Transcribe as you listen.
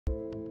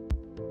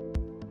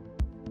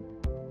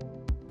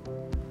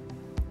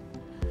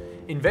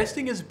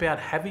Investing is about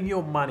having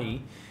your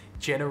money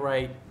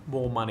generate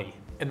more money.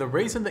 And the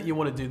reason that you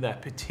want to do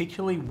that,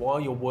 particularly while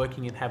you're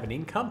working and have an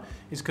income,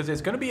 is because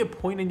there's going to be a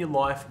point in your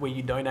life where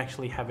you don't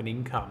actually have an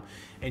income.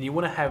 And you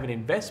want to have an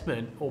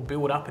investment or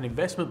build up an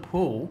investment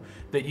pool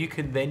that you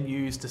can then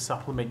use to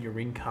supplement your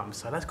income.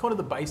 So that's kind of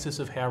the basis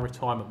of how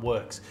retirement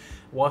works.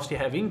 Whilst you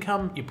have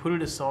income, you put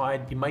it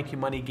aside, you make your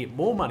money, get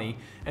more money,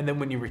 and then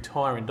when you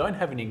retire and don't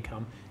have an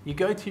income, you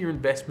go to your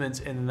investments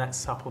and then that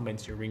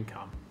supplements your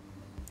income.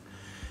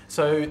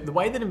 So the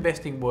way that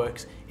investing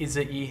works is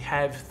that you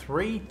have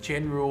three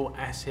general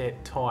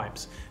asset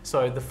types.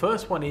 So the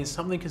first one is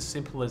something as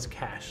simple as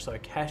cash. So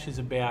cash is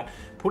about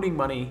putting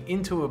money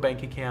into a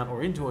bank account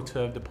or into a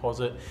term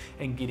deposit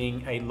and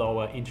getting a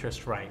lower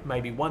interest rate,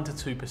 maybe 1 to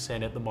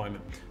 2% at the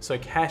moment. So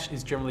cash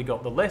is generally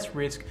got the less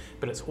risk,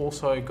 but it's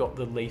also got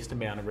the least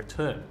amount of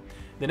return.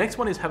 The next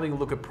one is having a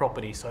look at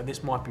property. So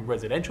this might be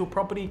residential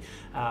property,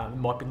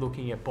 might be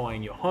looking at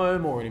buying your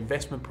home or an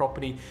investment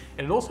property,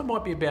 and it also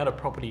might be about a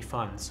property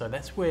fund. So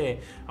that's where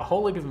a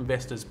whole heap of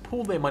investors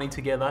pool their money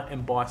together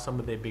and buy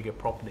some of their bigger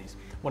properties.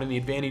 One of the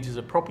advantages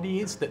of property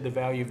is that the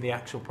value of the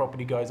actual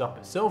property goes up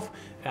itself,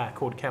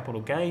 called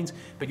capital gains,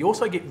 but you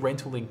also get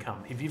rental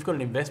income. If you've got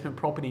an investment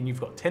property and you've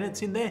got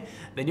tenants in there,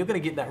 then you're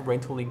going to get that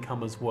rental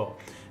income as well.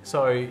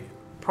 So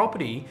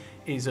property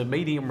is a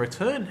medium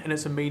return and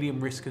it's a medium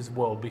risk as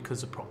well,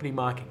 because the property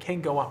market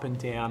can go up and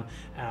down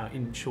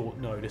in short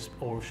notice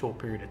or a short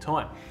period of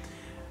time.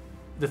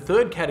 The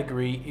third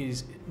category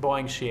is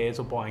buying shares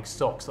or buying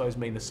stocks. Those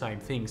mean the same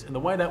things. And the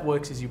way that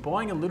works is you're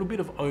buying a little bit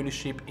of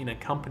ownership in a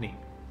company.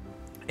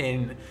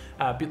 And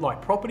a bit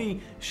like property,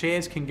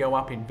 shares can go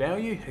up in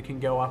value, it can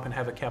go up and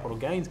have a capital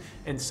gains,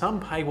 and some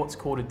pay what's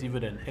called a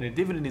dividend. And a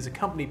dividend is a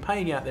company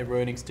paying out their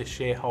earnings to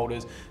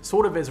shareholders,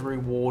 sort of as a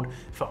reward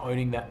for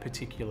owning that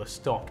particular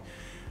stock.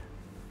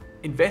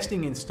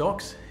 Investing in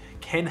stocks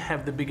can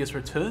have the biggest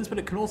returns, but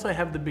it can also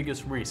have the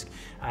biggest risk.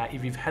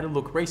 If you've had a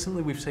look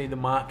recently, we've seen the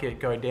market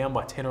go down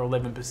by 10 or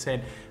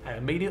 11%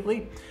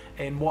 immediately.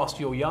 And whilst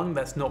you're young,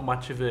 that's not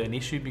much of an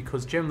issue,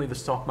 because generally the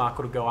stock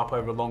market will go up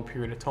over a long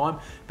period of time.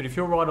 But if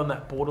you're right on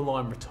that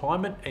borderline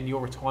retirement and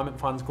your retirement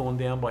fund's gone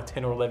down by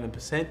 10 or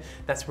 11%,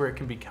 that's where it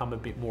can become a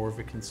bit more of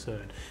a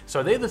concern.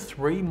 So they're the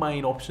three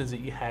main options that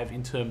you have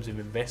in terms of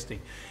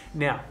investing.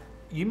 Now,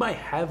 you may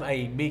have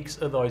a mix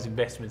of those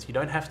investments. You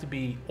don't have to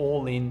be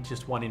all in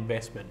just one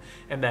investment.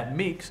 And that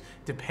mix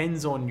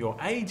depends on your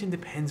age and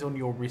depends on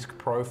your risk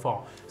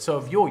profile. So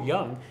if you're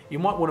young, you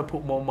might want to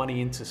put more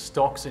money into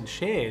stocks and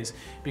shares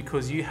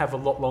because you have a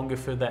lot longer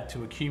for that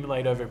to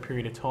accumulate over a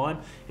period of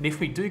time. And if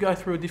we do go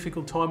through a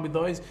difficult time with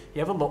those, you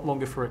have a lot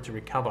longer for it to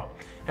recover.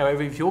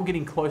 However, if you're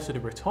getting closer to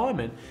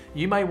retirement,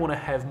 you may want to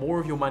have more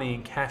of your money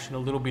in cash and a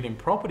little bit in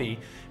property,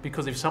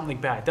 because if something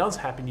bad does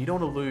happen, you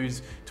don't want to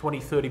lose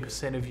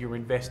 20–30% of your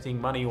investing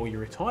money or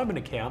your retirement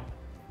account,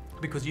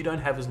 because you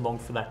don't have as long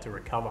for that to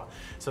recover.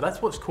 So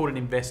that's what's called an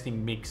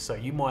investing mix. So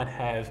you might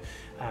have,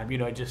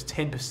 just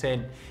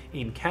 10%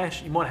 in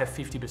cash, you might have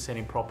 50%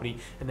 in property,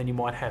 and then you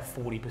might have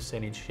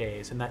 40% in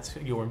shares, and that's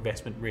your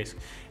investment risk.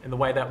 And the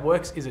way that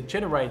works is it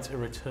generates a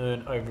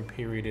return over a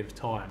period of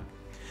time.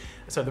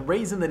 So the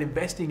reason that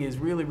investing is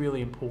really,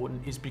 really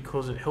important is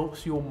because it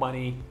helps your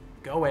money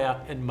go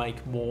out and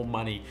make more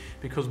money,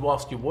 because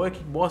whilst you're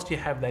working, whilst you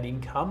have that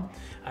income,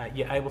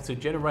 you're able to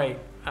generate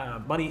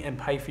money and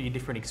pay for your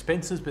different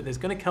expenses, but there's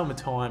going to come a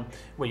time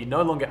where you're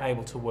no longer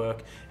able to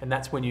work, and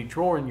that's when you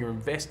draw in your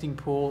investing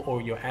pool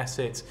or your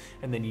assets,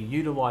 and then you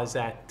utilize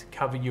that to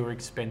cover your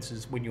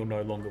expenses when you're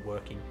no longer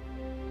working.